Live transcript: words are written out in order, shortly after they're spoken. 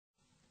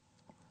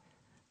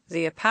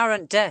The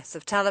apparent death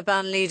of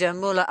Taliban leader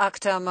Mullah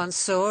Akhtar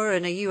Mansour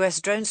in a US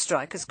drone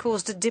strike has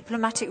caused a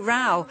diplomatic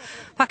row.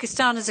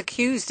 Pakistan has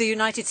accused the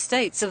United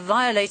States of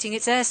violating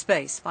its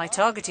airspace by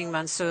targeting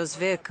Mansour's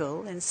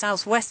vehicle in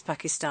southwest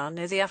Pakistan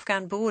near the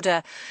Afghan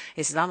border.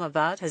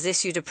 Islamabad has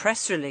issued a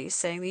press release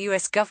saying the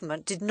US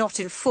government did not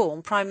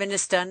inform Prime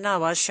Minister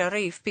Nawaz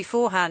Sharif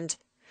beforehand.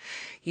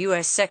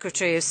 US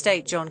Secretary of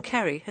State John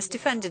Kerry has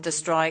defended the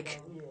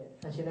strike.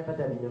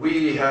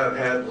 We have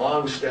had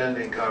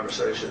long-standing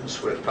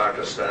conversations with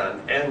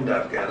Pakistan and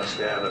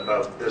Afghanistan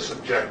about this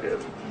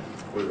objective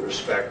with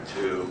respect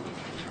to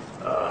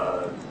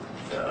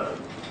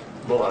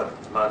Mullah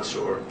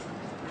Mansour,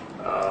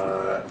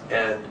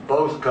 and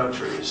both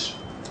countries'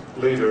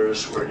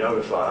 leaders were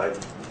notified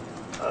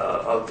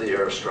of the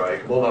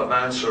airstrike. Mullah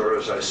Mansour,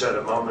 as I said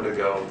a moment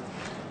ago,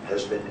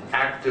 has been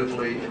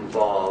actively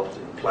involved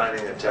in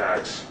planning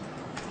attacks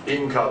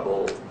in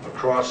Kabul,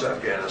 across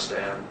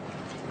Afghanistan,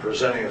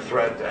 presenting a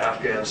threat to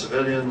Afghan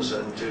civilians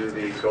and to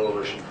the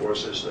coalition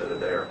forces that are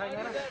there.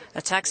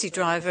 A taxi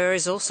driver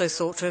is also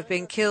thought to have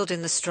been killed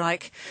in the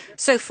strike.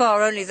 So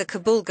far, only the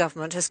Kabul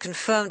government has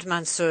confirmed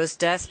Mansour's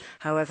death.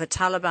 However,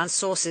 Taliban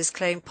sources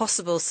claim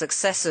possible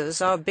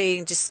successors are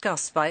being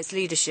discussed by its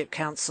leadership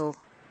council.